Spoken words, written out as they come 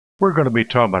We're going to be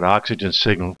talking about oxygen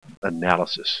signal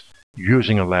analysis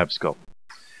using a lab scope.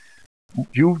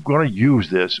 You're going to use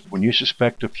this when you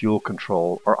suspect a fuel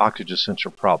control or oxygen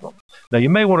sensor problem. Now, you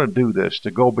may want to do this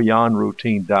to go beyond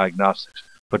routine diagnostics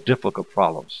for difficult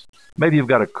problems. Maybe you've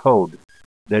got a code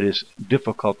that is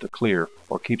difficult to clear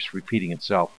or keeps repeating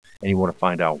itself, and you want to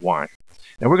find out why.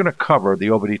 Now, we're going to cover the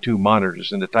OBD2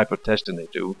 monitors and the type of testing they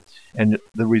do and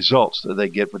the results that they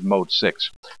get with Mode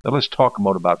 6. Now, let's talk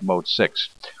about Mode 6.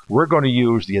 We're going to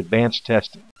use the advanced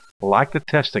testing, like the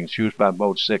testings used by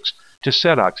Mode 6, to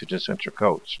set oxygen sensor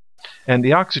codes. And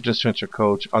the oxygen sensor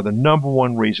codes are the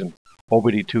 #1 reason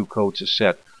OBD2 codes is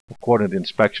set according to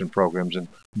inspection programs in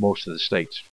most of the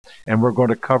states. And we're going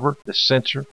to cover the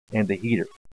sensor and the heater.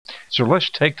 So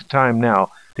let's take the time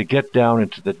now to get down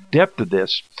into the depth of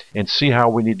this and see how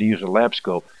we need to use a lab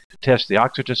scope to test the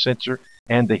oxygen sensor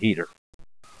and the heater.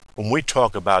 When we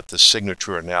talk about the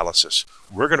signature analysis,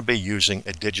 we're going to be using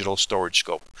a digital storage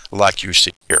scope like you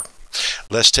see here.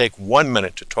 Let's take 1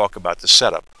 minute to talk about the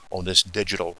setup on this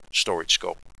digital storage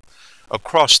scope.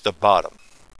 Across the bottom,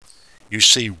 you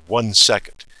see 1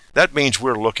 second. That means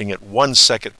we're looking at 1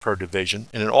 second per division,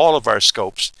 and in all of our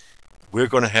scopes, we're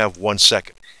going to have 1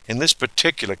 second. In this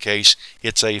particular case,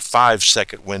 it's a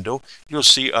 5-second window. You'll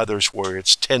see others where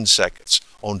it's 10 seconds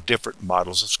on different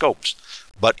models of scopes.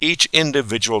 But each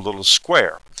individual little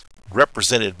square,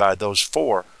 represented by those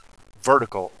 4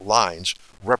 vertical lines,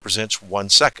 represents 1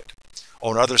 second.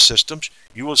 On other systems,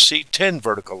 you will see 10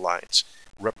 vertical lines,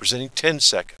 representing 10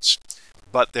 seconds.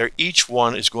 But each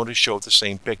one is going to show the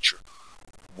same picture,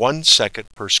 1 second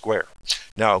per square.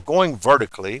 Now, going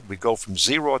vertically, we go from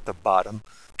 0 at the bottom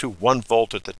to 1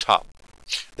 volt at the top.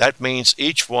 That means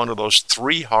each one of those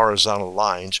 3 horizontal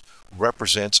lines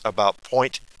represents about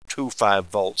 0.25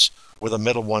 volts, with the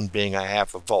middle one being a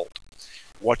half a volt.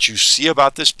 What you see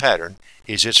about this pattern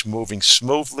is it's moving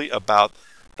smoothly about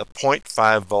the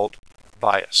 0.5 volt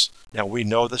bias. Now, we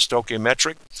know the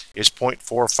stoichiometric is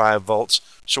 0.45 volts,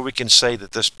 so we can say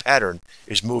that this pattern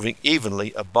is moving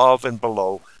evenly above and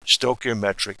below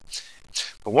stoichiometric.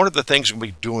 But one of the things we'll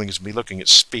be doing is be looking at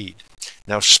speed.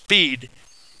 Now, speed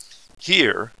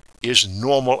here is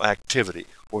normal activity,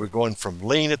 where we're going from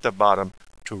lean at the bottom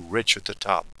to rich at the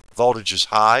top. Voltage is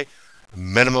high,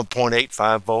 minimum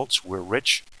 0.85 volts, we're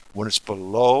rich. When it's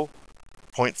below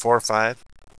 0.45,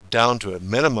 down to a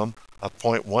minimum of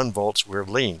 0.1 volts, we're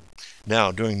lean.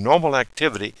 Now, during normal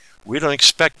activity, we don't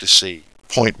expect to see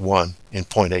 0.1 and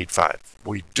 0.85.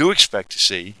 We do expect to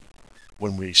see,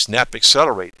 when we snap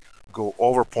accelerate, go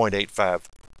over 0.85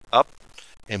 up,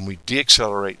 and we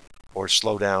deaccelerate or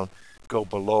slow down, go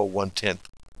below 1/10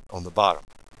 on the bottom.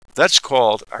 That's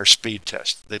called our speed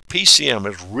test. The PCM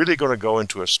is really going to go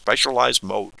into a specialized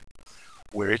mode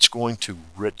where it's going to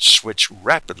switch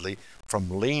rapidly from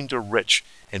lean to rich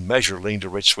and measure lean to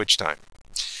rich switch time.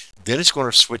 Then it's going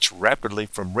to switch rapidly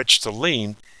from rich to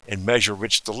lean and measure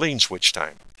rich to lean switch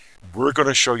time. We're going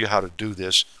to show you how to do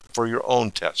this for your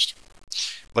own test.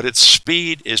 But its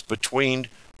speed is between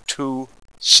 2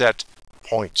 set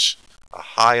points, a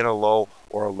high and a low,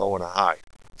 or a low and a high.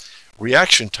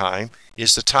 Reaction time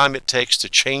is the time it takes to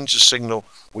change the signal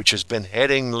which has been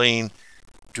heading lean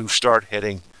to start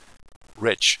heading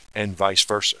rich, and vice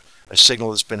versa. A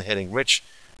signal that's been heading rich,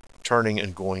 turning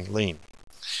and going lean.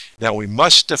 Now, we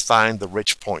must define the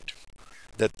rich point,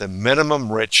 that the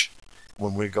minimum rich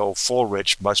when we go full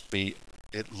rich must be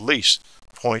at least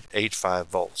 0.85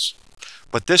 volts.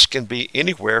 But this can be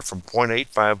anywhere from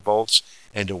 0.85 volts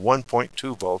and to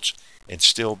 1.2 volts and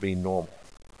still be normal.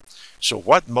 So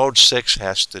what Mode 6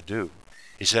 has to do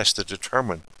is has to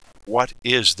determine what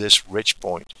is this rich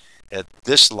point at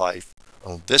this life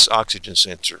on this oxygen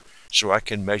sensor, so I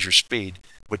can measure speed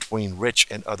between rich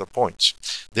and other points.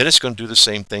 Then it's going to do the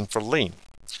same thing for lean.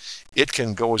 It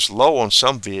can go as low on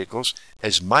some vehicles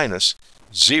as minus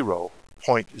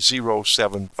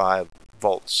 0.075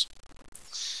 volts.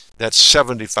 That's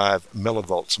 75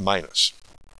 millivolts minus.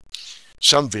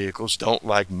 Some vehicles don't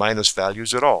like minus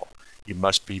values at all. You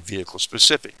must be vehicle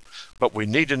specific. But we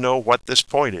need to know what this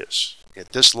point is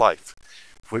at this life.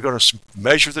 If we're going to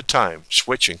measure the time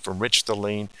switching from rich to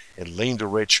lean and lean to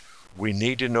rich, we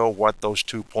need to know what those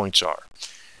 2 points are.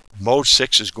 Mode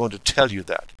 6 is going to tell you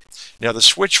that. Now, the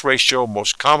switch ratio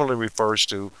most commonly refers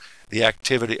to the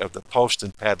activity of the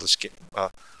post-catalyst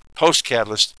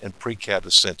and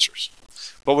pre-catalyst sensors.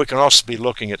 But we can also be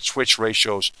looking at switch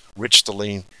ratios rich to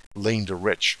lean, lean to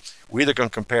rich. We're either going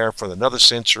to compare for another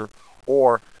sensor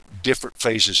or different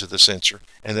phases of the sensor.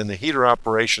 And then the heater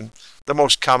operation, the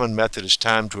most common method is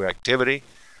time to activity,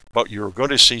 but you're going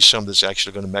to see some that's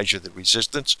actually going to measure the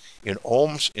resistance in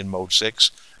ohms in Mode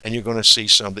 6, and you're going to see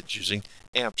some that's using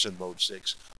amps in mode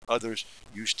 6. Others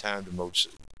use time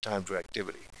to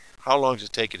activity. How long does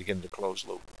it take it to get into closed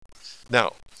loop?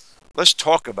 Now, let's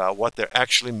talk about what they're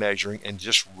actually measuring and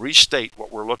just restate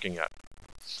what we're looking at.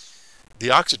 The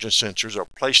oxygen sensors are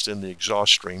placed in the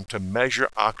exhaust stream to measure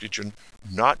oxygen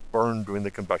not burned during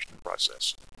the combustion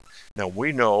process. Now,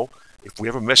 we know if we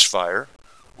have a misfire,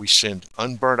 we send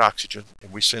unburned oxygen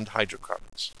and we send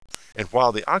hydrocarbons. And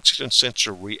while the oxygen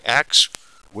sensor reacts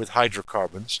with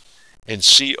hydrocarbons and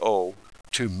CO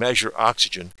to measure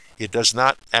oxygen, it does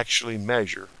not actually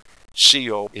measure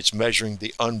CO. It's measuring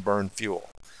the unburned fuel.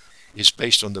 It's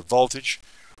based on the voltage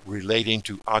relating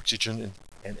to oxygen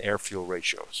and air fuel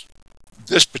ratios.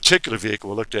 This particular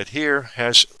vehicle we looked at here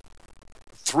has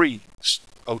 3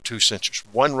 O2 sensors.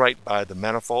 One right by the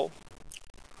manifold,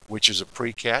 which is a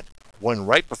pre-cat, one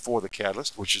right before the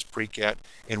catalyst, which is pre-cat,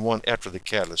 and one after the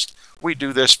catalyst. We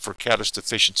do this for catalyst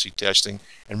efficiency testing,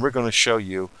 and we're going to show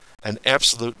you an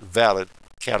absolute valid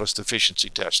catalyst efficiency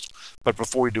test. But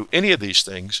before we do any of these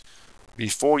things,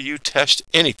 before you test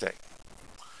anything,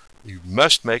 you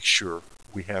must make sure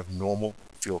we have normal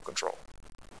fuel control.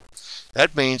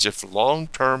 That means if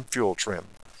long-term fuel trim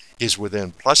is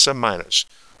within plus or minus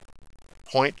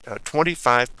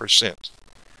 25%,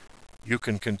 you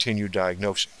can continue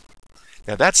diagnosing.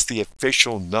 Now that's the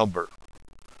official number.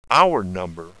 Our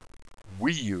number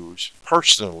we use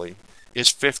personally is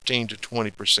 15 to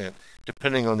 20%,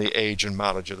 depending on the age and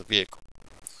mileage of the vehicle.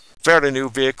 Fairly new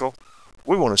vehicle,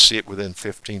 we want to see it within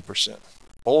 15%.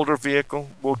 Older vehicle,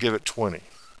 we'll give it 20.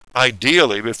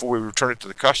 Ideally, before we return it to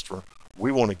the customer,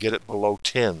 we want to get it below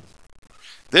 10.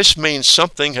 This means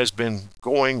something has been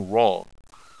going wrong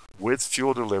with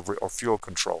fuel delivery or fuel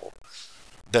control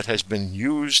that has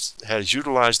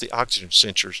utilized the oxygen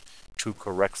sensors to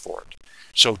correct for it.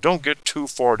 So don't get too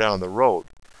far down the road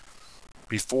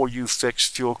before you fix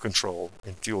fuel control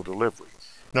and fuel delivery.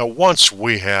 Now, once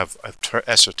we have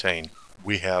ascertained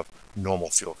we have normal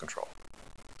fuel control,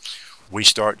 we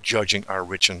start judging our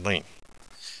rich and lean.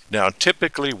 Now,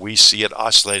 typically we see it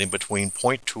oscillating between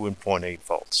 0.2 and 0.8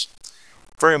 volts,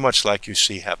 very much like you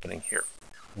see happening here.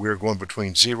 We're going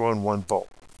between 0 and 1 volt.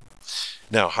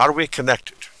 Now, how do we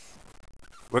connect it?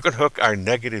 We're going to hook our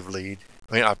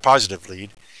our positive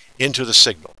lead into the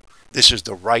signal. This is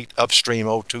the right upstream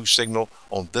O2 signal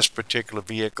on this particular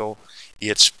vehicle.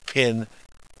 It's pin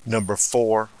number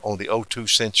 4 on the O2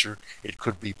 sensor. It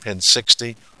could be pin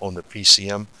 60 on the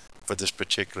PCM for this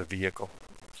particular vehicle.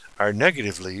 Our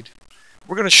negative lead,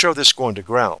 we're going to show this going to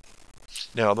ground.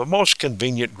 Now, the most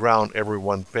convenient ground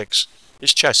everyone picks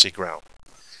is chassis ground.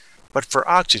 But for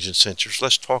oxygen sensors,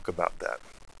 let's talk about that.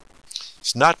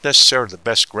 It's not necessarily the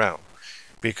best ground,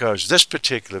 because this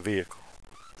particular vehicle,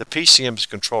 the PCM is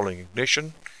controlling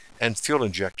ignition and fuel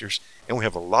injectors, and we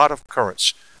have a lot of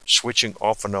currents switching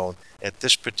off and on at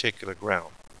this particular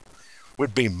ground.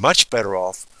 We'd be much better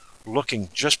off looking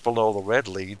just below the red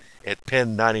lead at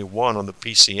pin 91 on the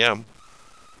PCM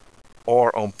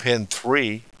or on pin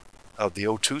 3 of the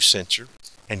O2 sensor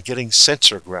and getting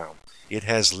sensor ground. It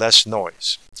has less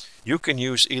noise. You can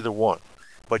use either one,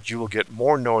 but you will get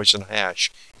more noise and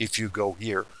hash if you go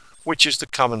here, which is the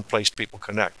common place people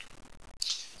connect.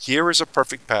 Here is a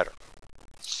perfect pattern.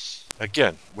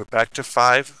 Again, we're back to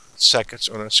 5 seconds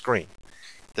on a screen.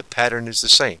 The pattern is the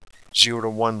same, 0 to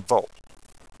 1 volt.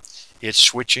 It's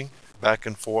switching back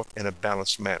and forth in a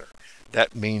balanced manner.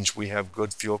 That means we have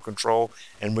good fuel control,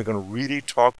 and we're going to really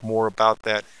talk more about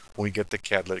that when we get the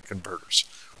catalytic converters.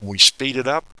 When we speed it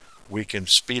up, we can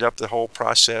speed up the whole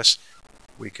process.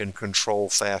 We can control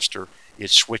faster. It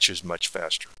switches much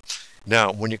faster.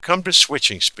 Now, when you come to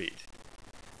switching speed,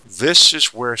 this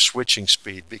is where switching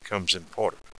speed becomes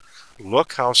important.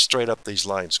 Look how straight up these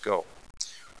lines go.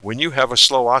 When you have a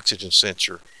slow oxygen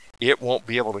sensor, it won't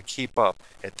be able to keep up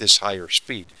at this higher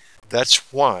speed.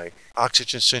 That's why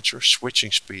oxygen sensor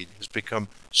switching speed has become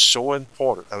so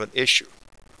important of an issue.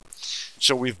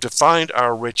 So we've defined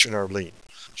our rich and our lean.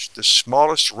 The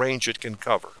smallest range it can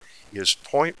cover is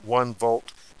 0.1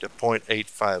 volt to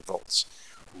 0.85 volts.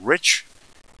 Rich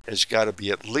has got to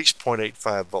be at least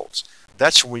 0.85 volts.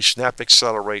 That's when we snap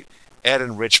accelerate, add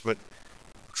enrichment,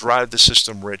 drive the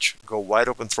system rich, go wide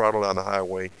open throttle down the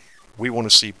highway. We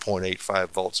want to see 0.85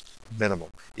 volts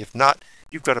minimum. If not,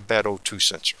 you've got a bad O2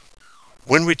 sensor.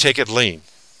 When we take it lean,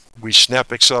 we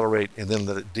snap accelerate and then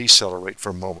let it decelerate for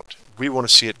a moment. We want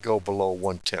to see it go below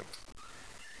 1/10.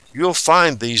 You'll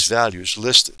find these values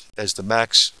listed as the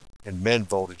max and min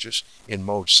voltages in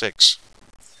mode 6.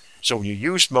 So when you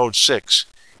use mode 6,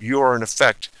 you are in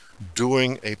effect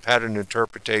doing a pattern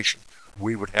interpretation.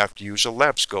 We would have to use a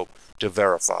lab scope to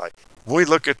verify. When we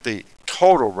look at the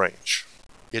total range,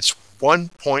 it's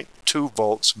 1.2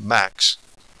 volts max,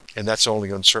 and that's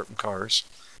only on certain cars,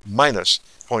 minus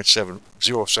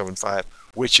 0.7075,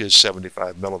 which is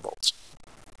 75 millivolts.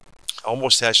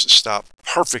 Almost has to stop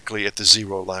perfectly at the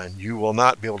zero line. You will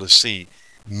not be able to see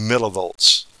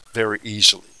millivolts very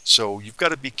easily. So you've got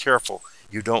to be careful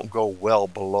you don't go well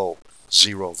below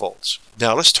 0 volts.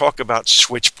 Now let's talk about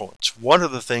switch points. One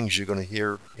of the things you're going to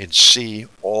hear and see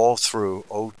all through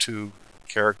O2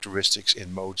 characteristics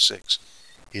in mode 6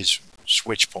 is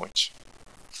switch points.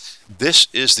 This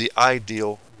is the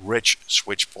ideal rich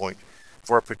switch point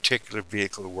for a particular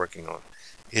vehicle we're working on.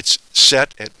 It's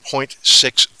set at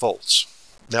 0.6 volts.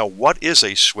 Now, what is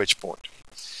a switch point?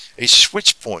 A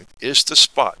switch point is the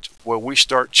spot where we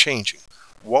start changing.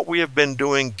 What we have been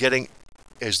doing, getting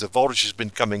as the voltage has been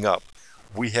coming up,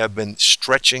 we have been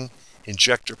stretching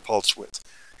injector pulse width.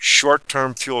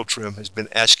 Short-term fuel trim has been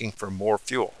asking for more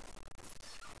fuel.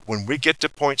 When we get to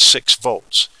 0.6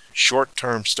 volts,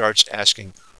 short-term starts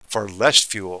asking for less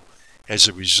fuel. As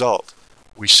a result,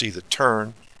 we see the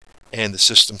turn and the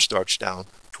system starts down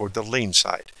toward the lean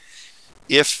side,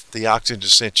 if the oxygen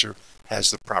sensor has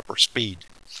the proper speed.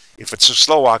 If it's a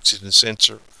slow oxygen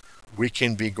sensor, we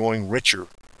can be going richer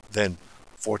than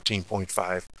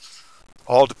 14.5,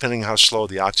 all depending how slow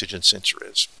the oxygen sensor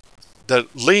is. The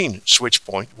lean switch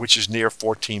point, which is near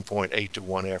 14.8 to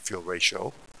 1 air-fuel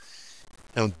ratio,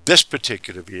 and this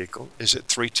particular vehicle is at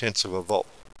 0.3 of a volt.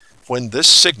 When this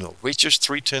signal reaches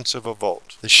 0.3 of a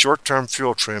volt, the short-term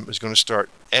fuel trim is going to start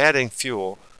adding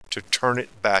fuel to turn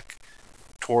it back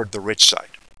toward the rich side.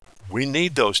 We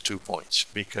need those 2 points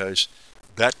because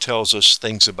that tells us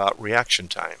things about reaction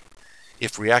time.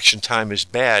 If reaction time is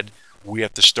bad, we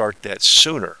have to start that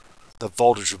sooner. The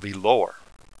voltage will be lower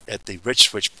at the rich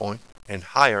switch point and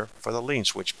higher for the lean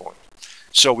switch point.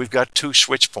 So we've got 2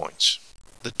 switch points.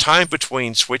 The time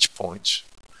between switch points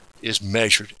is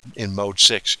measured in mode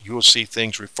 6. You will see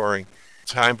things referring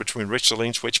time between rich to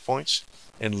lean switch points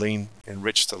and lean and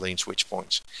rich to lean switch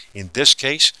points. In this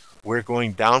case, we're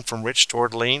going down from rich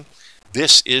toward lean.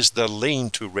 This is the lean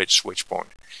to rich switch point.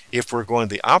 If we're going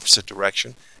the opposite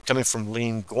direction, coming from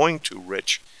lean going to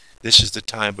rich, this is the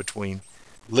time between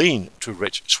lean to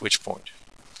rich switch point.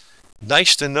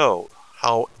 Nice to know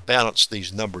how balanced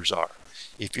these numbers are.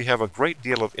 If you have a great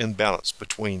deal of imbalance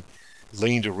between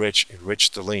lean to rich and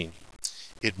rich to lean,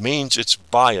 it means it's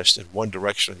biased in one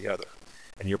direction or the other.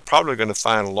 And you're probably going to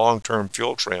find long-term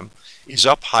fuel trim is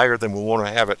up higher than we want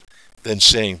to have it than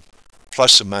saying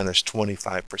plus or minus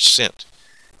 25%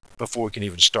 before we can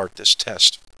even start this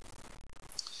test.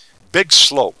 Big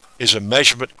slope is a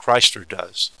measurement Chrysler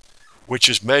does, which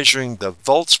is measuring the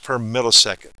volts per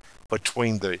millisecond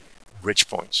between the rich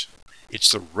points.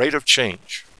 It's the rate of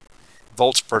change,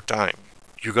 volts per time.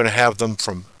 You're going to have them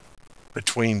from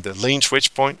between the lean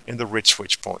switch point and the rich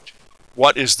switch point.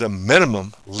 What is the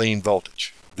minimum lean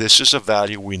voltage? This is a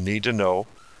value we need to know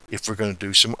if we're going to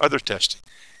do some other testing.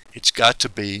 It's got to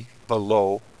be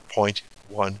below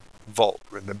 0.1 volt,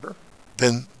 remember?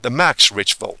 Then the max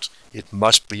rich volt, it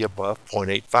must be above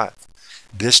 0.85.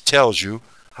 This tells you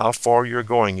how far you're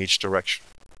going each direction.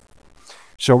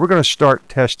 So we're going to start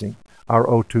testing our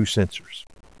O2 sensors.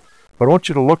 But I want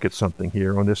you to look at something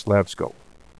here on this lab scope.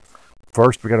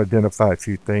 First, we've got to identify a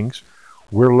few things.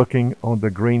 We're looking on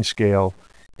the green scale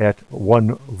at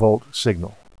 1 volt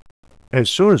signal. As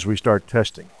soon as we start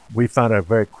testing, we find out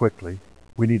very quickly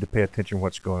we need to pay attention to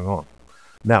what's going on.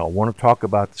 Now, I want to talk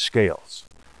about the scales.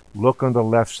 Look on the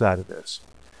left side of this.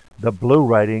 The blue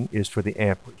writing is for the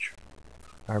amperage.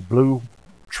 Our blue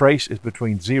trace is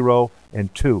between 0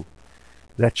 and 2.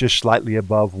 That's just slightly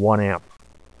above 1 amp.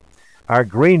 Our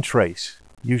green trace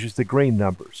uses the green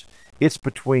numbers. It's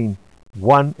between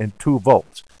 1 and 2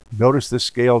 volts. Notice the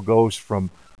scale goes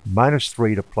from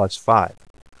 -3 to +5.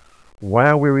 Why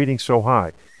are we reading so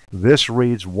high? This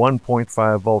reads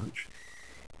 1.5 voltage.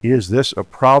 Is this a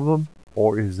problem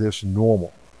or is this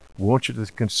normal? We want you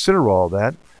to consider all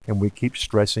that, and we keep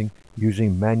stressing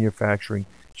using manufacturing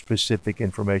specific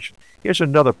information. Here's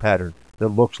another pattern that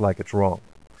looks like it's wrong.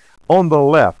 On the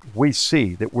left, we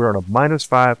see that we're on a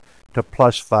 -5 to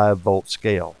 +5 volt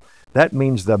scale. That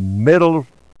means the middle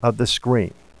of the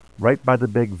screen, right by the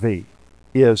big V,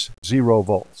 is 0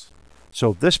 volts.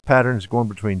 So this pattern is going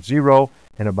between 0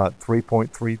 and about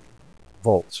 3.3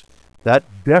 volts. That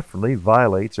definitely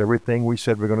violates everything we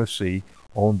said we're going to see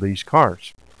on these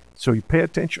cars. So you pay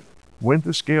attention when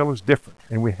the scale is different,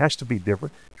 and it has to be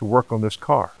different to work on this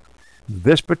car.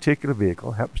 This particular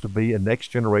vehicle happens to be a next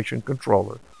generation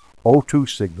controller O2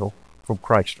 signal from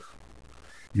Chrysler.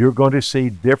 You're going to see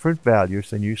different values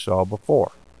than you saw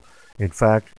before. In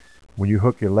fact, when you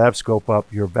hook your lab scope up,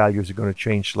 your values are going to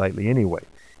change slightly anyway.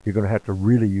 you're going to have to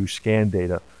really use scan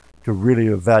data to really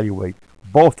evaluate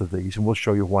both of these, and we'll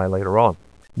show you why later on.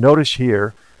 Notice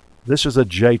here, this is a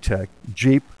JTEC,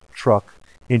 Jeep Truck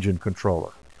Engine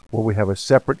Controller, where we have a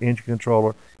separate engine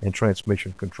controller and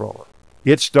transmission controller.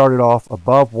 It started off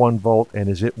above 1 volt, and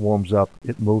as it warms up,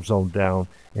 it moves on down,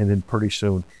 and then pretty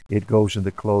soon it goes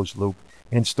into closed loop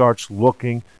and starts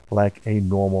looking like a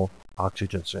normal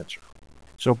oxygen sensor.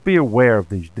 So be aware of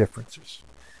these differences.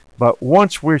 But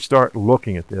once we start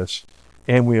looking at this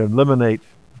and we eliminate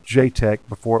JTEC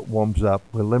before it warms up,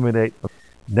 we eliminate the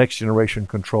next generation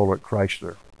controller at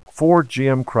Chrysler, Ford,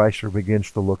 GM, Chrysler begins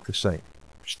to look the same.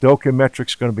 Stoichiometric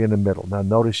is going to be in the middle. Now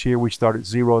notice here we start at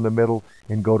 0 in the middle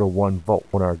and go to 1 volt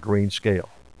on our green scale.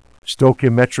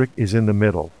 Stoichiometric is in the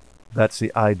middle. That's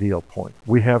the ideal point.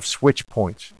 We have switch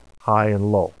points, high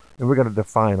and low, and we're going to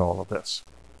define all of this.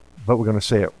 But we're going to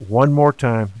say it one more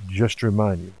time just to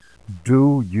remind you.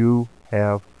 Do you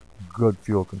have good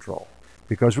fuel control?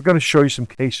 Because we're going to show you some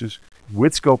cases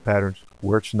with scope patterns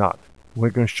where it's not. We're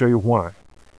going to show you why.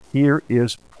 Here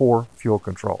is poor fuel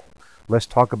control. Let's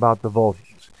talk about the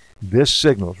voltages. This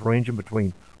signal is ranging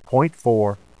between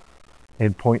 0.4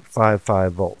 and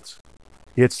 0.55 volts.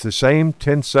 It's the same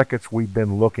 10 seconds we've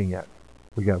been looking at.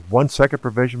 We got 1 second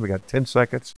provision, we got 10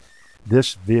 seconds.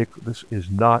 This is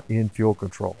not in fuel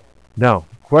control. Now,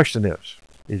 the question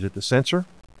is it the sensor?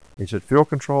 Is it fuel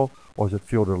control, or is it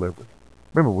fuel delivery?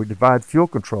 Remember, we divide fuel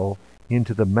control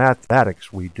into the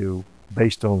mathematics we do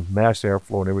based on mass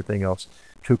airflow and everything else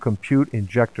to compute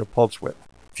injector pulse width.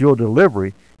 Fuel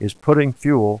delivery is putting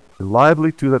fuel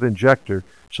reliably to that injector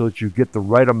so that you get the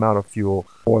right amount of fuel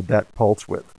for that pulse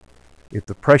width. If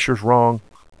the pressure's wrong,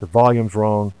 the volume's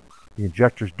wrong, the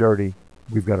injector's dirty,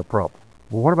 we've got a problem.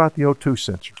 Well, what about the O2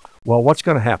 sensor? Well, what's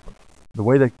going to happen? The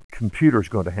way the computer is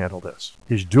going to handle this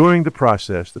is during the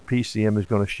process, the PCM is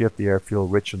going to shift the air-fuel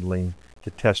rich and lean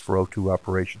to test for O2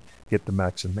 operation, get the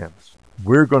max and mins.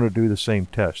 We're going to do the same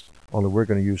test, only we're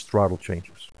going to use throttle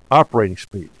changes. Operating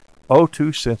speed.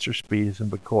 O2 sensor speed isn't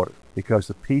recorded because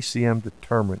the PCM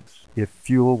determines if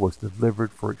fuel was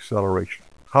delivered for acceleration.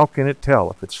 How can it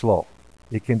tell if it's slow?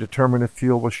 It can determine if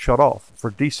fuel was shut off for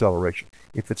deceleration.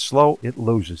 If it's slow, it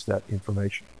loses that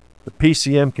information. The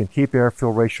PCM can keep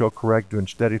air-fuel ratio correct doing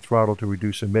steady throttle to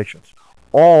reduce emissions.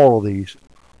 All of these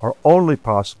are only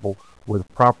possible with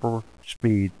proper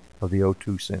speed of the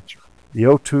O2 sensor. The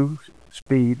O2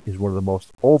 speed is one of the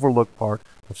most overlooked parts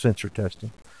of sensor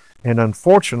testing. And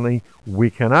unfortunately, we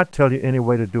cannot tell you any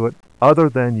way to do it other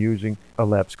than using a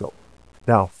lab scope.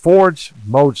 Now, Ford's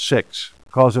Mode 6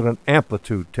 calls it an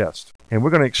amplitude test. And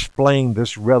we're going to explain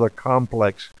this rather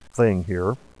complex thing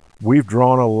here. We've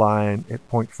drawn a line at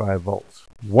 0.5 volts.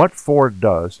 What Ford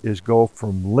does is go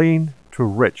from lean to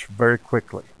rich very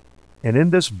quickly. And in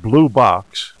this blue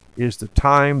box is the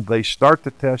time they start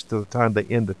the test to the time they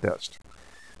end the test.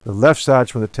 The left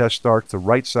side's when the test starts, the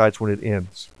right side's when it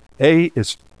ends. A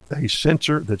is a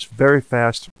sensor that's very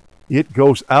fast. It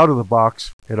goes out of the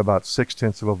box at about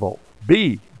 0.6 of a volt.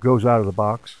 B goes out of the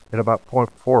box at about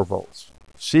 0.4 volts.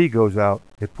 C goes out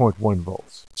at 0.1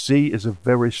 volts. C is a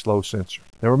very slow sensor.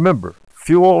 Now remember,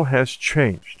 fuel has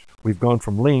changed. We've gone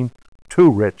from lean to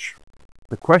rich.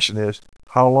 The question is,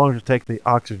 how long does it take the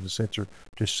oxygen sensor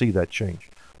to see that change?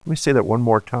 Let me say that one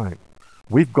more time.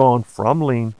 We've gone from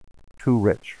lean to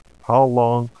rich. How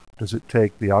long does it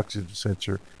take the oxygen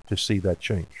sensor to see that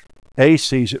change? A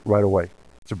sees it right away.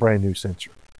 It's a brand new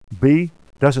sensor. B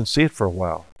doesn't see it for a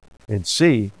while. And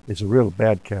C is a real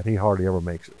bad cat. He hardly ever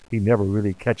makes it. He never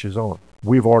really catches on.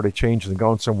 We've already changed and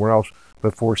gone somewhere else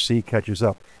before C catches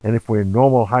up. And if we're in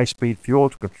normal high-speed fuel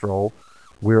control,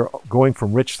 we're going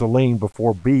from rich to lean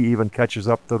before B even catches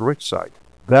up to the rich side.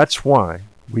 That's why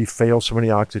we fail so many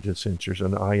oxygen sensors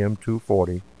in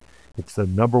IM240. It's the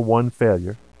 #1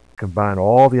 failure. Combine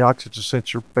all the oxygen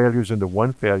sensor failures into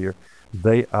one failure.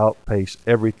 They outpace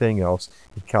everything else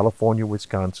in California,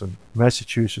 Wisconsin,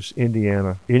 Massachusetts,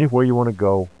 Indiana, anywhere you want to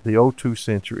go. The O2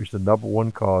 sensor is the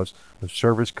 #1 cause of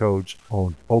service codes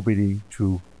on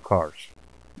OBD2 cars.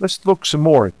 Let's look some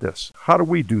more at this. How do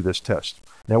we do this test?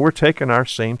 Now we're taking our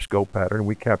same scope pattern and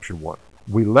we captured one.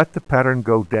 We let the pattern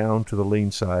go down to the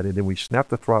lean side and then we snap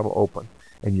the throttle open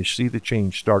and you see the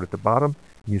change start at the bottom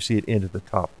and you see it end at the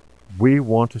top. We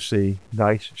want to see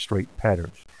nice straight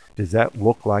patterns. Does that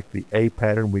look like the A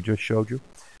pattern we just showed you?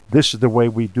 This is the way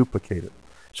we duplicate it.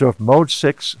 So if mode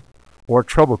 6 or a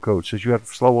trouble code says you have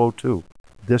slow O2,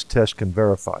 this test can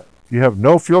verify it. If you have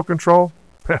no fuel control,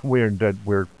 we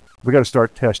got to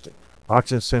start testing.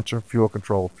 Oxygen sensor, fuel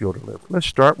control, fuel delivery. Let's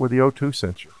start with the O2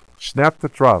 sensor. Snap the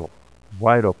throttle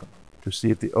wide open to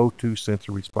see if the O2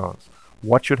 sensor responds.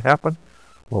 What should happen?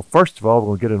 Well, first of all,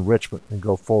 we'll get enrichment and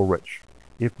go full rich.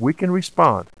 If we can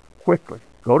respond quickly,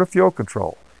 go to fuel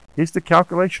control. Is the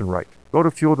calculation right? Go to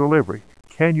fuel delivery.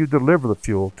 Can you deliver the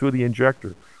fuel to the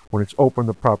injector when it's open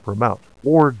the proper amount?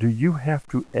 Or do you have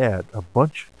to add a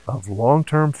bunch of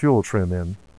long-term fuel trim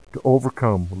in to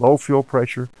overcome low fuel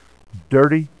pressure,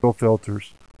 dirty fuel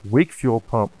filters, weak fuel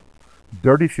pump,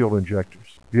 dirty fuel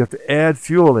injectors? Do you have to add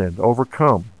fuel in to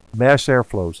overcome mass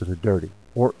airflows that are dirty,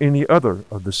 or any other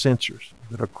of the sensors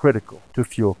that are critical to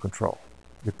fuel control?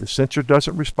 If the sensor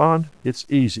doesn't respond, it's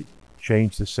easy.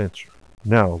 Change the sensor.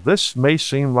 Now, this may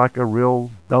seem like a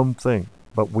real dumb thing,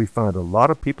 but we find a lot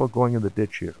of people going in the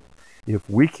ditch here. If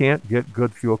we can't get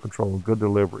good fuel control and good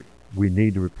delivery, we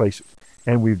need to replace it.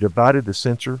 And we've divided the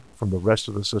sensor from the rest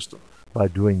of the system by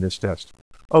doing this test.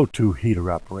 O2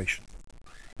 heater operation.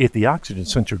 If the oxygen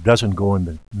sensor doesn't go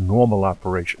into normal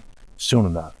operation soon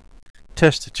enough,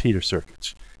 test its heater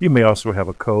circuits. You may also have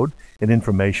a code and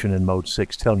information in mode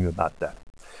 6 telling you about that.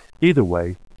 Either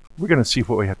way, we're going to see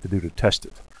what we have to do to test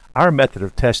it. Our method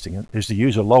of testing it is to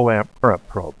use a low amp current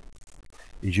probe.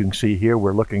 As you can see here,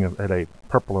 we're looking at a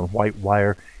purple and white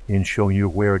wire and showing you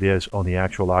where it is on the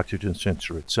actual oxygen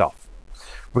sensor itself.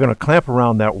 We're going to clamp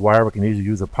around that wire. We can either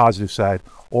use the positive side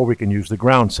or we can use the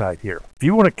ground side here. If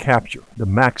you want to capture the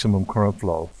maximum current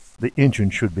flow, the engine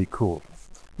should be cooled.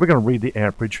 We're going to read the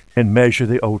amperage and measure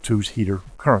the O2's heater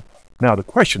current. Now the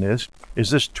question is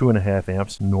this 2.5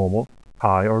 amps normal,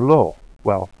 high, or low?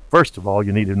 Well, first of all,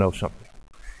 you need to know something.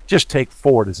 Just take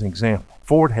Ford as an example.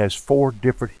 Ford has 4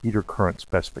 different heater current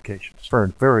specifications for a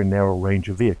very narrow range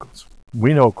of vehicles.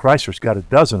 We know Chrysler's got a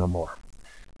dozen or more.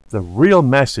 The real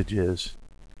message is,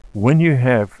 when you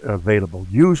have available,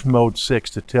 use mode 6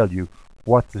 to tell you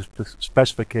what the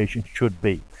specification should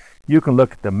be. You can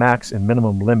look at the max and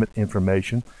minimum limit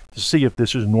information to see if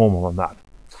this is normal or not.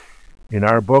 In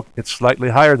our book, it's slightly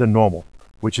higher than normal,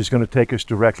 which is going to take us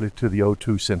directly to the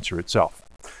O2 sensor itself.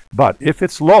 But if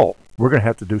it's low, we're going to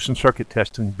have to do some circuit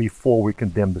testing before we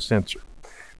condemn the sensor.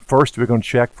 First, we're going to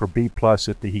check for B+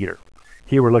 at the heater.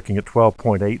 Here we're looking at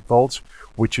 12.8 volts,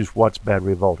 which is what's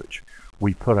battery voltage.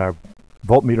 We put our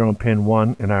voltmeter on pin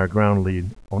 1 and our ground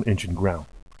lead on engine ground,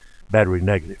 battery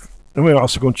negative. And we're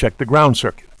also going to check the ground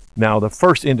circuit. Now, the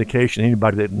first indication,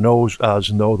 anybody that knows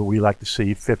us know that we like to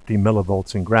see 50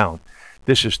 millivolts in ground.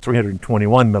 This is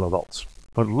 321 millivolts.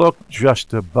 But look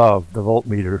just above the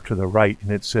voltmeter to the right,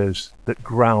 and it says that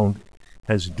ground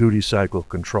has duty cycle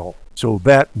control. So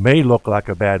that may look like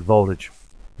a bad voltage.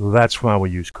 That's why we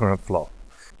use current flow.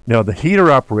 Now, the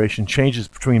heater operation changes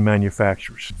between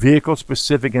manufacturers.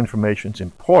 Vehicle-specific information is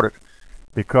important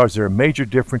because there are major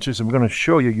differences, and we're going to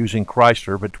show you using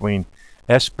Chrysler between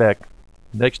S-Spec,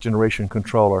 Next Generation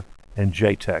Controller, and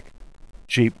JTEC,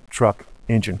 Jeep Truck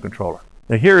Engine Controller.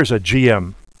 Now, here is a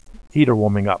GM heater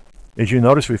warming up. As you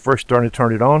notice, we first started to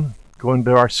turn it on. Going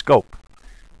to our scope,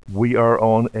 we are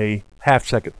on a ½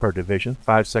 second per division,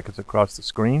 5 seconds across the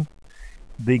screen.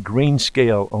 The green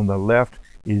scale on the left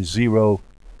is 0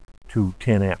 to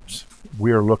 10 amps.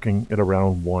 We are looking at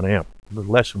around 1 amp, a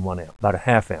little less than 1 amp, about a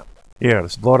 ½ amp. Yeah,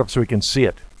 let's blow it up so we can see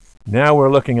it. Now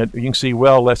we're looking at, you can see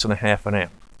well less than a ½ an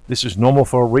amp. This is normal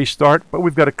for a restart, but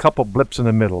we've got a couple blips in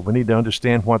the middle. We need to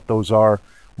understand what those are.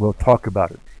 We'll talk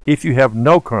about it. If you have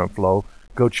no current flow,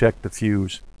 go check the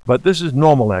fuse. But this is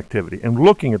normal activity. And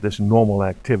looking at this normal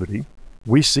activity,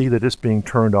 we see that it's being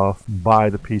turned off by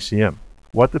the PCM.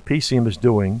 What the PCM is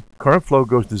doing, current flow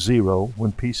goes to 0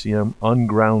 when PCM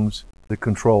ungrounds the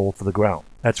control for the ground.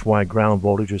 That's why ground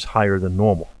voltage is higher than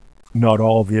normal. Not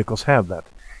all vehicles have that.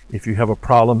 If you have a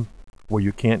problem where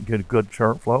you can't get a good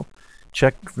current flow,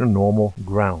 check for normal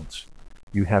grounds.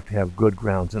 You have to have good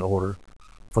grounds in order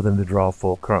for them to draw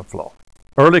full current flow.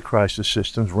 Early Chrysler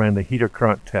systems ran the heater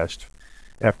current test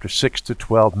after 6 to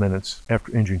 12 minutes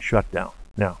after engine shutdown.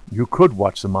 Now, you could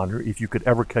watch the monitor if you could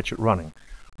ever catch it running.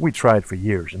 We tried for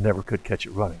years and never could catch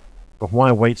it running. But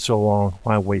why wait so long?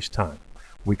 Why waste time?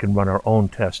 We can run our own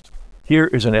test. Here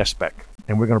is an S-Spec,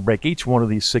 and we're going to break each one of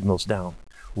these signals down.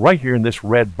 Right here in this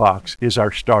red box is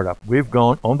our startup. We've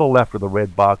gone on the left of the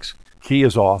red box. Key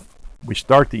is off. We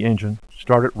start the engine,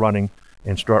 start it running,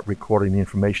 and start recording the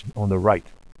information on the right.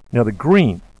 Now the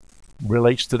green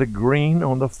relates to the green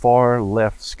on the far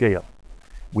left scale.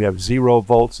 We have 0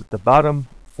 volts at the bottom,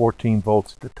 14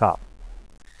 volts at the top.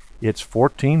 It's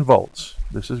 14 volts.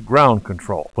 This is ground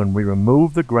control. When we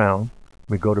remove the ground,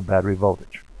 we go to battery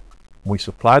voltage. When we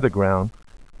supply the ground,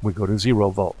 we go to 0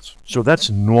 volts. So that's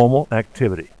normal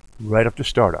activity right up to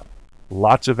startup.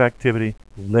 Lots of activity,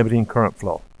 limiting current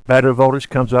flow. Battery voltage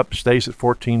comes up, stays at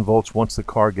 14 volts once the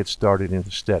car gets started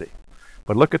into steady.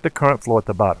 But look at the current flow at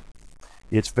the bottom.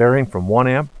 It's varying from 1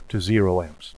 amp to 0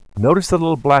 amps. Notice the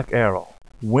little black arrow.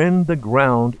 When the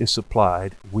ground is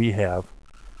supplied, we have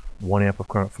 1 amp of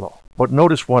current flow. But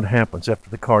notice what happens after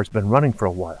the car's been running for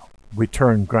a while. We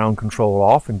turn ground control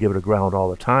off and give it a ground all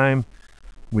the time.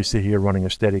 We see here running a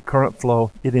steady current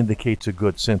flow. It indicates a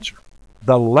good sensor.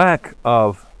 The lack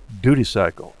of duty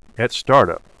cycle at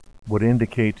startup would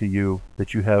indicate to you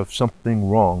that you have something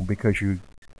wrong, because you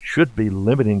should be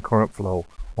limiting current flow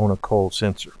on a cold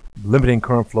sensor. Limiting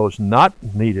current flow is not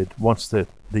needed once the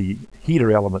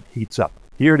heater element heats up.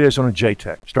 Here it is on a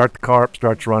JTEC. Start the car up,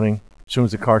 starts running. As soon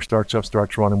as the car starts up,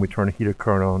 starts running, we turn the heater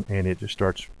current on, and it just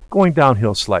starts going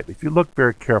downhill slightly. If you look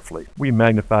very carefully, we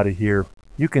magnified it here.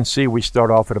 You can see we start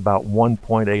off at about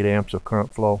 1.8 amps of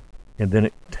current flow, and then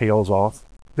it tails off.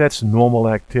 That's normal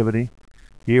activity.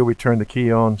 Here we turn the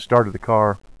key on, started the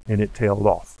car, and it tailed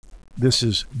off. This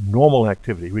is normal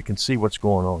activity. We can see what's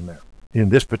going on there. In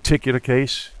this particular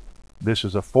case, this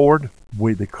is a Ford.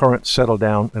 The current settled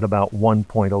down at about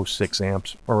 1.06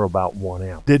 amps, or about 1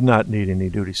 amp. Did not need any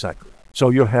duty cycle. So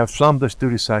you'll have some that's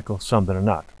duty cycle, some that are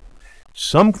not.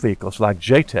 Some vehicles, like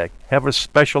JTEC, have a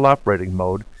special operating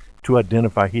mode to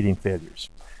identify heating failures.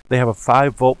 They have a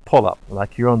 5-volt pull-up.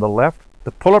 Like here on the left,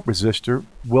 the pull-up resistor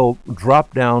will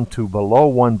drop down to below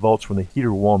 1 volts when the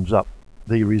heater warms up.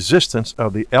 The resistance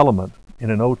of the element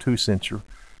in an O2 sensor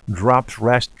drops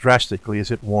drastically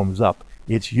as it warms up.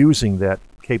 It's using that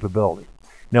capability.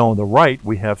 Now on the right,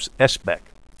 we have SBEC.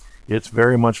 It's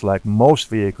very much like most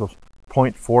vehicles,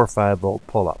 0.45 volt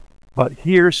pull-up. But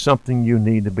here's something you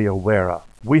need to be aware of.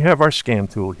 We have our scan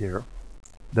tool here.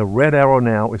 The red arrow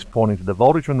now is pointing to the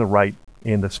voltage on the right,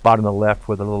 and the spot on the left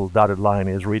where the little dotted line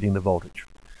is reading the voltage.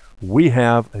 We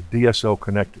have a DSO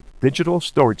connected. Digital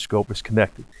storage scope is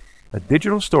connected. A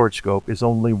digital storage scope is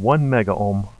only 1 mega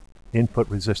ohm input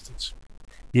resistance.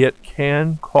 It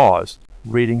can cause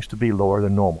readings to be lower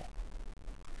than normal.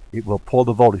 It will pull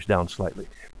the voltage down slightly,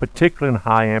 particularly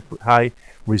in high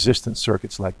resistance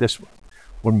circuits like this one.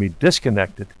 When we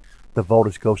disconnect it, the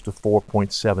voltage goes to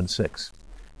 4.76.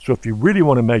 So if you really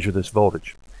want to measure this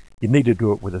voltage, you need to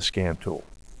do it with a scan tool.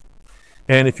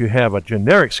 And if you have a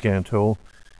generic scan tool,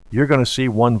 you're going to see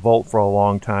 1 volt for a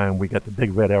long time. We got the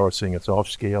big red arrow saying it's off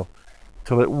scale.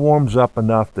 Till it warms up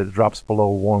enough that it drops below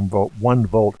 1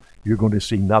 volt, you're going to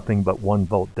see nothing but 1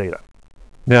 volt data.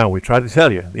 Now, we tried to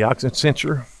tell you, the oxygen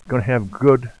sensor is going to have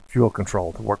good fuel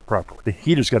control to work properly. The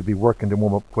heater's got to be working to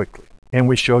warm up quickly. And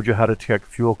we showed you how to check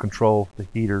fuel control, the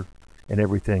heater, and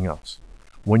everything else.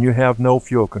 When you have no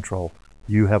fuel control,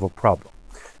 you have a problem.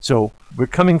 So we're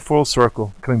coming full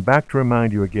circle, coming back to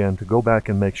remind you again to go back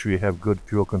and make sure you have good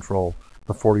fuel control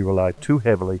before you rely too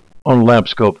heavily on lab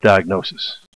scope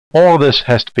diagnosis. All of this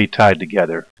has to be tied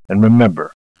together. And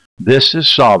remember, this is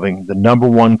solving the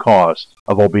 #1 cause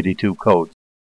of OBD2 codes.